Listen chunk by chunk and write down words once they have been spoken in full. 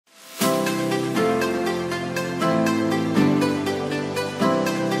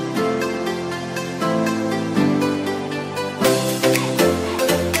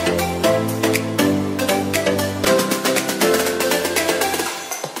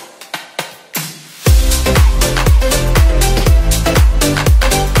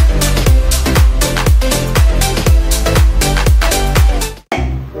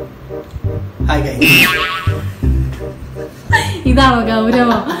ഇതാണോ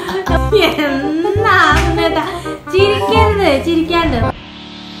ഗൗരവം? എന്നാ ചിരിക്കരുത്, ചിരിക്കാണ്ട്.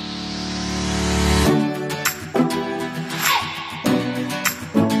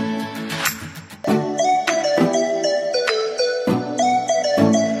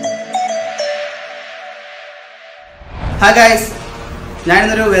 ഹായ് ഗൈസ്,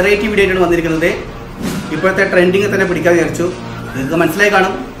 ഞാനിന്നൊരു വെറൈറ്റി വീഡിയോ ആയിട്ടാണ് വന്നിരിക്കുന്നത്. ഇപ്പോഴത്തെ ട്രെൻഡിങ് തന്നെ പിടിക്കാൻ വിചാരിച്ചു. നിങ്ങൾക്ക് മനസ്സിലായി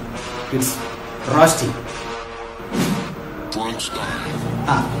കാണും, ഇറ്റ്സ് റോസ്റ്റിംഗ്.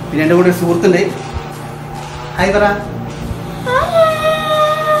 പിന്നെ എൻ്റെ കൂടെ ഒരു സുഹൃത്തുണ്ട്. ഹായ് പറ.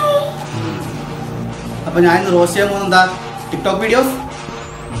 അപ്പൊ ഞാൻ ഇന്ന് റോസ്റ്റ് ചെയ്യാൻ പോകുന്നത് എന്താ? ടിക്ടോക്ക് വീഡിയോസ്,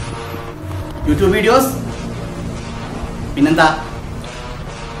 യൂട്യൂബ് വീഡിയോസ്, പിന്നെന്താ?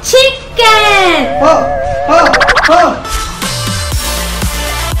 ചിക്കൻ.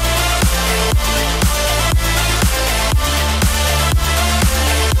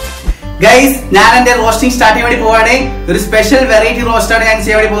 ഗൈസ്, ഞാൻ എന്റെ റോസ്റ്റിംഗ് സ്റ്റാർട്ട് ചെയ്യാൻ വേണ്ടി പോവാണ്. ഒരു സ്പെഷ്യൽ വെറൈറ്റി റോസ്റ്റ് ആണ് ഞാൻ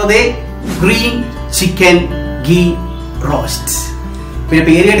ചെയ്യാൻ വേണ്ടി പോകുന്നത്. Green chicken ghee roast. പിന്നെ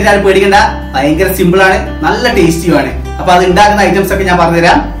പേര് കേട്ടിട്ട് ആരും പേടിക്കണ്ട, ഭയങ്കര സിമ്പിൾ ആണ്, നല്ല ടേസ്റ്റിയുമാണ്. അപ്പൊ അത് ഉണ്ടാക്കുന്ന ഐറ്റംസ് ഒക്കെ ഞാൻ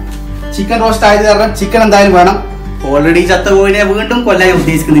പറഞ്ഞുതരാം. ചിക്കൻ റോസ്റ്റ് ആയത് കാരണം ചിക്കൻ എന്തായാലും വേണം. ഓൾറെഡി ചത്ത കോഴിനെ വീണ്ടും കൊല്ലാൻ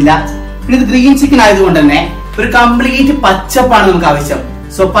ഉദ്ദേശിക്കുന്നില്ല. പിന്നെ ഇത് ഗ്രീൻ ചിക്കൻ ആയതുകൊണ്ട് തന്നെ ഒരു കംപ്ലീറ്റ് പച്ചപ്പാണ് നമുക്ക് ആവശ്യം.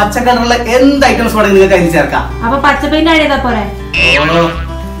 സോ പച്ച കളറുള്ള എന്ത് ഐറ്റംസ് വേണമെങ്കിൽ നിങ്ങൾക്ക് അതിൽ ചേർക്കാം. അപ്പൊ പച്ചപ്പേന്റെ അടിയതാ പോരെ.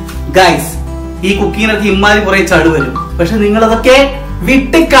 ഗൈസ്, ഈ കുക്കിങ്ങിനൊക്കെ ഇമ്മാതിരി കുറെ ചടു വരും, പക്ഷെ നിങ്ങൾ അതൊക്കെ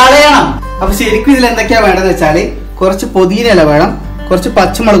വിട്ട് കളയണം. അപ്പൊ ശരിക്കും ഇതിൽ എന്തൊക്കെയാ വേണ്ടതെന്ന് വെച്ചാല് കുറച്ച് പുതിന ഇല വേണം, കുറച്ച്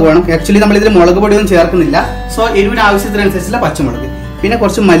പച്ചമുളക് വേണം. ആക്ച്വലി നമ്മൾ ഇതിൽ മുളക് പൊടിയൊന്നും ചേർക്കുന്നില്ല. സോ എരിവിന് ആവശ്യത്തിനനുസരിച്ചുള്ള പച്ചമുളക്, പിന്നെ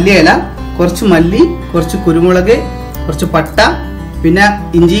കുറച്ച് മല്ലി ഇല, കുറച്ച് മല്ലി, കുറച്ച് കുരുമുളക്, കുറച്ച് പട്ട, പിന്നെ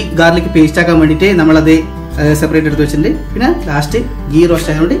ഇഞ്ചി ഗാർലിക് പേസ്റ്റ് ആക്കാൻ വേണ്ടിയിട്ട് നമ്മളത് സെപ്പറേറ്റ് എടുത്ത് വെച്ചിട്ടുണ്ട്. പിന്നെ ലാസ്റ്റ് ഗീ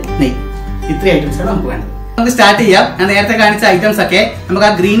റോസ്റ്റ് ആയതുകൊണ്ട് നെയ്യ്. ഇത്രയും ഐറ്റംസ് ആണ് നമുക്ക് വേണ്ടത്. നമുക്ക് സ്റ്റാർട്ട് ചെയ്യാം. ഞാൻ നേരത്തെ കാണിച്ച ഐറ്റംസ് ഒക്കെ നമുക്ക് ആ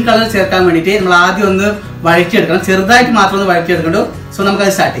ഗ്രീൻ കളർ ചേർക്കാൻ വേണ്ടിയിട്ട് നമ്മൾ ആദ്യം ഒന്ന് വഴറ്റിയെടുക്കണം. ചെറുതായിട്ട് മാത്രം ഒന്ന് വഴറ്റിയെടുക്കണ്ടു. സോ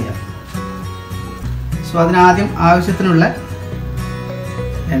നമുക്കത് സ്റ്റാർട്ട് ചെയ്യാം. സോ അതിനാദ്യം ആവശ്യത്തിനുള്ള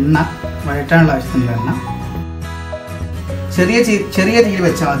എണ്ണ, വഴറ്റാനുള്ള ആവശ്യത്തിനുള്ള എണ്ണ ചെറിയ തീയിൽ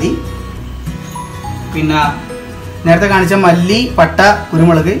വെച്ചാൽ മതി. പിന്നെ നേരത്തെ കാണിച്ച മല്ലി, പട്ട,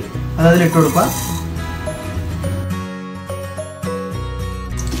 കുരുമുളക് അത് അതിലിട്ട് കൊടുക്കുക.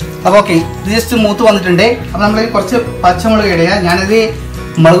 അപ്പൊ ഓക്കെ, ഇത് ജസ്റ്റ് മൂത്ത് വന്നിട്ടുണ്ട്. അപ്പൊ നമ്മൾ കുറച്ച് പച്ചമുളക് ഇടുക. ഞാനത്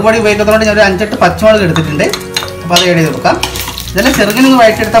മുളക് പൊടി ഉപയോഗിക്കുന്നതുകൊണ്ട് ഞാൻ ഒരു 5-8 പച്ചമുളക് എടുത്തിട്ടുണ്ട്. അപ്പൊ അത് ഇടയിൽ കൊടുക്കാം. ഇതെല്ലാം ചെറുകിനൊന്ന്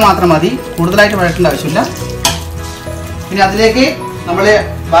വഴറ്റിയെടുത്താൽ മാത്രം മതി, കൂടുതലായിട്ട് വഴറ്റേണ്ട ആവശ്യമില്ല. പിന്നെ അതിലേക്ക് നമ്മൾ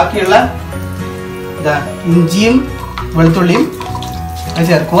ബാക്കിയുള്ള ഇഞ്ചിയും വെളുത്തുള്ളിയും അത്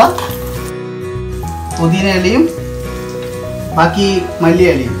ചേർക്കുക. പുതിന ഇലയും ബാക്കി മല്ലി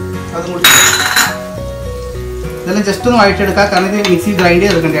ഇലയും അതും കൂടി ഇതെല്ലാം ജസ്റ്റ് ഒന്ന് വഴറ്റിയെടുക്കുക. കാരണം ഇത് മിക്സി ഗ്രൈൻഡ്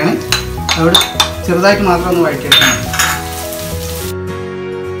ചെയ്തെടുക്കേണ്ടതാണ്. അവിടെ ചെറുതായിട്ട് മാത്രം ഒന്ന് വഴറ്റിയെടുക്കണം.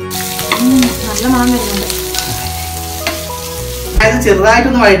 അതായത്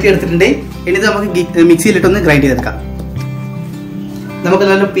ചെറുതായിട്ടൊന്ന് വഴറ്റിയെടുത്തിട്ടുണ്ട്. ഇനി ഇത് നമുക്ക് മിക്സിയിലിട്ടൊന്ന് ഗ്രൈൻഡ് ചെയ്തെടുക്കാം. നമുക്ക്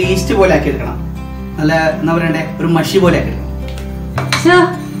നല്ല പേസ്റ്റ് പോലെ ആക്കി എടുക്കണം. നല്ല എന്താ പറയണ്ടേ, ഒരു മഷി പോലെ ആക്കി എടുക്കണം.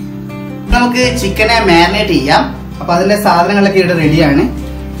 നമുക്ക് ചിക്കനെ മാരിനേറ്റ് ചെയ്യാം. അപ്പൊ അതിന്റെ സാധനങ്ങളൊക്കെ ഇവിടെ റെഡിയാണ്.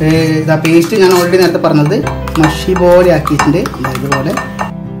 പേസ്റ്റ് ഞാൻ ഓൾറെഡി നേരത്തെ പറഞ്ഞത് മഷി പോലെ ആക്കിയിട്ടുണ്ട്, ഇതുപോലെ.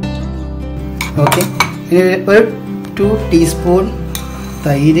 ഓക്കെ, ഇനി ഒരു 2 ടീസ്പൂൺ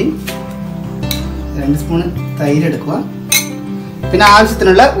തൈര്, 2 സ്പൂൺ തൈര് എടുക്കുക. പിന്നെ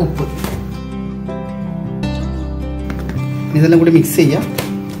ആവശ്യത്തിനുള്ള ഉപ്പ്. ഇതെല്ലാം കൂടി മിക്സ് ചെയ്യാം.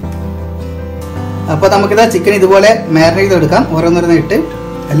 അപ്പോൾ നമുക്കിത് ചിക്കൻ ഇതുപോലെ മാരിനേറ്റ് ചെയ്തെടുക്കാം. ഓരോന്നോരോന്ന് ഇട്ട്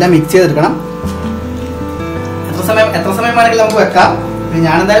എല്ലാം മിക്സ് ചെയ്തെടുക്കണം. എത്ര സമയം വേണമെങ്കിലും നമുക്ക് വെക്കാം.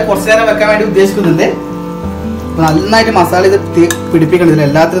 ഞാനെന്തായാലും കുറച്ച് നേരം വെക്കാൻ വേണ്ടി ഉദ്ദേശിക്കുന്നുണ്ട്. അപ്പോൾ നന്നായിട്ട് മസാല ഇത് പിടിപ്പിക്കണം. ഇതിൽ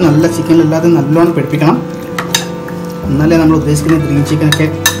എല്ലാത്തിനും നല്ല ചിക്കനിൽ എല്ലാത്തിനും നല്ലോണം പിടിപ്പിക്കണം. എന്നാലേ നമ്മൾ ഉദ്ദേശിക്കുന്ന ഗ്രീൻ ചിക്കനൊക്കെ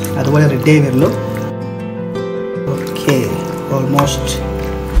അതുപോലെ റെഡി ആയി വരുള്ളൂ. Okay, almost.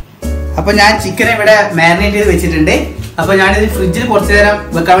 അപ്പോൾ ഞാൻ ചിക്കനെ ഇവിടെ മാരിനേറ്റ് ചെയ്ത് വെച്ചിട്ടുണ്ട്. അപ്പോൾ ഞാനിത് ഫ്രിഡ്ജിൽ കുറച്ച് നേരം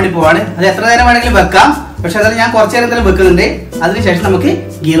വെക്കാൻ വേണ്ടി പോവാണ്. അത് എത്ര നേരം വേണമെങ്കിലും വെക്കാം, പക്ഷെ അതിൽ ഞാൻ കുറച്ച് നേരം എന്തായാലും വെക്കുന്നുണ്ട്. അതിനുശേഷം നമുക്ക്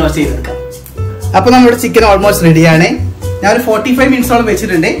ഗീ റോസ്റ്റ് ചെയ്തെടുക്കാം. അപ്പോൾ നമ്മുടെ ചിക്കൻ ഓൾമോസ്റ്റ് റെഡിയാണ്. ഞാൻ ഒരു 45 മിനിറ്റ്സോളം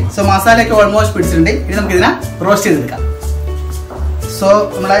വെച്ചിട്ടുണ്ട്. സോ മസാലയൊക്കെ ഓൾമോസ്റ്റ് പിടിച്ചിട്ടുണ്ട്. ഇനി നമുക്ക് ഇതിനെ റോസ്റ്റ് ചെയ്തെടുക്കാം. സോ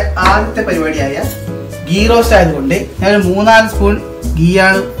നമ്മുടെ ആദ്യത്തെ പരിപാടിയായ ഗീ റോസ്റ്റ് ആയതുകൊണ്ട് ഞാൻ ഒരു 3-4 സ്പൂൺ ഗീ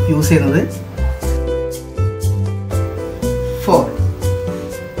ആണ് യൂസ് ചെയ്യുന്നത്. 4.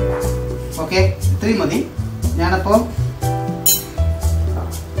 ഓക്കെ, ഇത്രയും മതി. ഞാനപ്പോൾ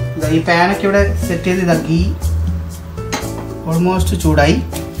ഈ പാനൊക്കെ ഇവിടെ സെറ്റ് ചെയ്ത് ഇതാ ഗീ ഓൾമോസ്റ്റ് ചൂടായി.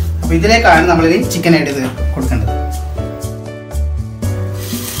 അപ്പോൾ ഇതിലേക്കാണ് നമ്മളിനി ചിക്കൻ ആഡ് ചെയ്ത് കൊടുക്കേണ്ടത്.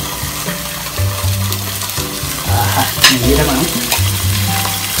 വേണം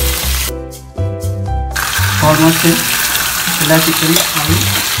ഓൾമോസ്റ്റ് എല്ലാ ചിക്കനും ആയി.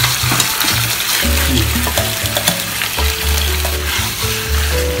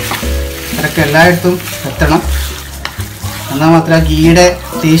 ഇതൊക്കെ എല്ലായിടത്തും എത്തണം. എന്നാൽ മാത്രമേ ഗീയുടെ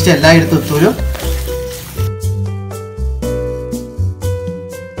ടേസ്റ്റ് എല്ലായിടത്തും എത്തൂലൂ.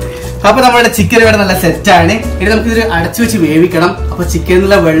 അപ്പൊ നമ്മുടെ ചിക്കൻ ഇവിടെ നല്ല സെറ്റാണ്. ഇനി നമുക്കിതൊരു അടച്ചു വെച്ച് വേവിക്കണം. അപ്പൊ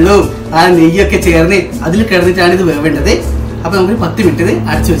ചിക്കനിലുള്ള വെള്ളവും ആ നെയ്യൊക്കെ ചേർന്ന് അതിൽ കിടന്നിട്ടാണ് ഇത് വേവേണ്ടത്. അപ്പൊ നമുക്ക് 10 മിനിറ്റ് ഇത്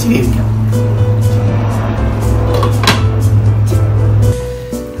അടച്ചു വെച്ച് വേവിക്കാം.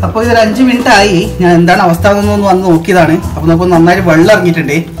 അപ്പൊ ഇതൊരു 5 മിനിറ്റ് ആയി. ഞാൻ എന്താണ് അവസ്ഥ എന്നൊന്ന് വന്ന് നോക്കിയതാണ്. അപ്പൊ നമുക്ക് നന്നായിട്ട് വെള്ളം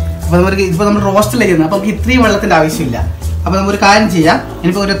ഇറങ്ങിയിട്ടുണ്ട്. അപ്പൊ നമുക്ക് ഇപ്പൊ നമ്മൾ റോസ്റ്റിലേക്ക് ചെയ്യുന്നത്. അപ്പൊ നമുക്ക് ഇത്രയും വെള്ളത്തിന്റെ ആവശ്യമില്ല. അപ്പൊ നമുക്കൊരു കാര്യം ചെയ്യാം.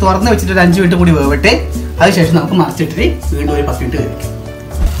 ഇനിയിപ്പോ ഒരു തുറന്ന് വെച്ചിട്ട് ഒരു 5 മിനിറ്റ് കൂടി വേവട്ടെ. അതിനുശേഷം നമുക്ക് മറിച്ചിട്ടിട്ട് വീണ്ടും ഒരു 10 മിനിറ്റ് വേവിക്കാം.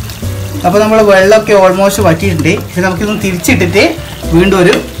 അപ്പൊ നമ്മൾ വെള്ളമൊക്കെ ഓൾമോസ്റ്റ് വറ്റിയിട്ടുണ്ട്. ഇനി നമുക്കിതൊന്ന് തിരിച്ചിട്ടിട്ട് വീണ്ടും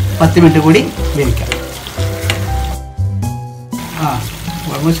ഒരു 10 മിനിറ്റ് കൂടി വേവിക്കാം.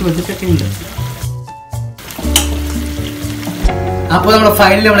 ഓൾമോസ്റ്റ് വെച്ചിട്ടൊക്കെ ഉണ്ട്. അപ്പോൾ നമ്മുടെ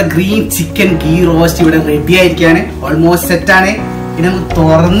ഫൈനലി നമ്മുടെ ഗ്രീൻ ചിക്കൻ ഗീ റോസ്റ്റ് ഇവിടെ റെഡി ആയിരിക്കാണ്. ഓൾമോസ്റ്റ് സെറ്റാണ്. ഇനി നമുക്ക്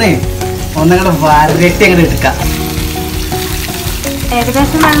തുറന്ന് ഒന്നങ്ങടെ വരട്ടി അങ്ങോട്ട് എടുക്കാം.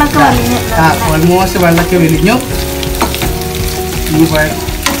 ഓൾമോസ്റ്റ് വെള്ളമൊക്കെ വലിഞ്ഞു. ഇനി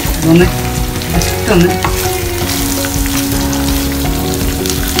ഇതൊന്ന് ജസ്റ്റ് ഒന്ന്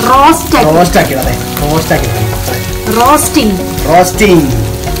റോസ്റ്റ് ആക്കിയത്. അതെ, റോസ്റ്റ് ആക്കിയത്. റോസ്റ്റിംഗ്.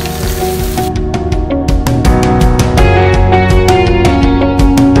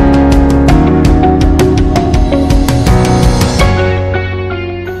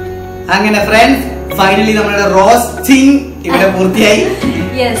 അങ്ങനെ ഫ്രണ്ട്സ് ഫൈനലി നമ്മുടെ റോസ്റ്റിംഗ് ഇവിടെ പൂർത്തിയായി.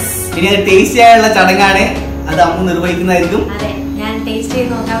 ഇനി അത് ടേസ്റ്റ് ചെയ്യാനുള്ള ചടങ്ങാണ്. അത് അമ്മ നിർവഹിക്കുന്നതായിരിക്കും. ഞാൻ ടേസ്റ്റ്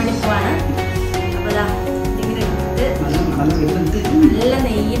ചെയ്ത് നോക്കാൻ വേണ്ടി പോവാണ്. നല്ല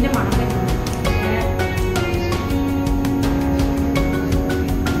നെയ്യിന്റെ മണം വരുന്നുണ്ട്.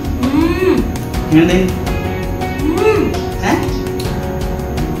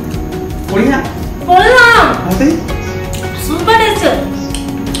 Super taste.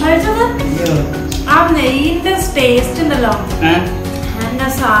 ആ നെയ്യിന്റെ ടേസ്റ്റ് ഉണ്ടല്ലോ എന്റെ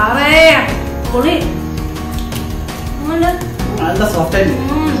സാറേ, പൊളി. നല്ല സോഫ്റ്റ് ആയിട്ട്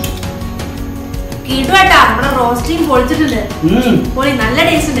കീട്ടുവേട്ടാ. നമ്മുടെ റോസ്റ്റിംഗ് പൊളിച്ചിട്ടുണ്ട്. പൊളി, നല്ല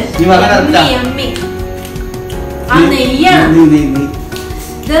ടേസ്റ്റ് ഉണ്ട്. ആ നെയ്യാണ്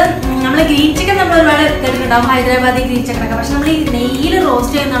ഇത്. നമ്മള് ഗ്രീൻ ചിക്കൻ നമ്മൾ ഒരുപാട് കേട്ടിട്ടുണ്ടാവും, ഹൈദരാബാദി ഗ്രീൻ ചിക്കൻ ഒക്കെ. പക്ഷെ നമ്മൾ ഈ നെയ്യില്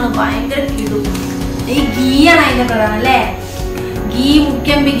റോസ്റ്റ് ചെയ്യുന്നതാണ് ഭയങ്കര കിടു. ഈ ഗീയാണ് അതിന്റെ പ്രധാനം അല്ലേ. ഗീ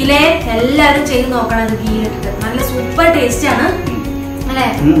മുഖ്യം ബിഗിലെ എല്ലാരും ചെയ്ത് നോക്കണം. ഇത് ഗീ ഇട്ടിട്ട് നല്ല സൂപ്പർ ടേസ്റ്റ് ആണ് അല്ലേ.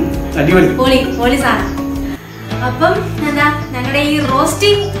 പൊളി പൊളി സാധനം. അപ്പം എന്താ ഞങ്ങളുടെ ഈ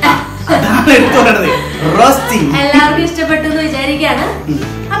റോസ്റ്റിംഗ് എല്ലാവർക്കും ഇഷ്ടപ്പെട്ടു എന്ന് വിചാരിക്കാണ്.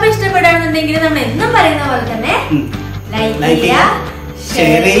 അപ്പൊ ഇഷ്ടപ്പെടുകയാണെന്നുണ്ടെങ്കിൽ നമ്മൾ എന്നും പറയുന്ന പോലെ തന്നെ ലൈക്ക് ചെയ്യുക,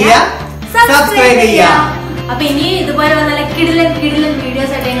 ഷെയർ ചെയ്യുക, സബ്സ്ക്രൈബ് ചെയ്യുക. അപ്പൊ ഇനി ഇതുപോലെ നല്ല കിടിലൻ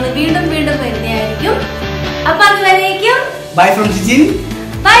വീഡിയോസ് ആയിട്ട് ഞങ്ങൾ വീണ്ടും വരുന്നതായിരിക്കും. അപ്പൊ അതുവരേക്കും bye from Jijin,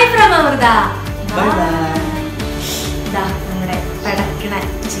 bye from Amrita. നമ്മുടെ പടക്കണ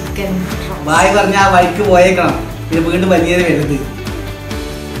ചിക്കൻ ബൈ പറഞ്ഞ ആ വഴിക്ക് പോയേക്കണം. ഇത് വീണ്ടും വലിയ വരുന്നത്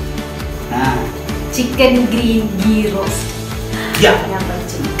ചിക്കൻ ഗ്രീൻ ഗീ റോസ്റ്റ്. ഞാൻ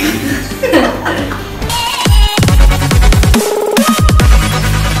പറഞ്ഞു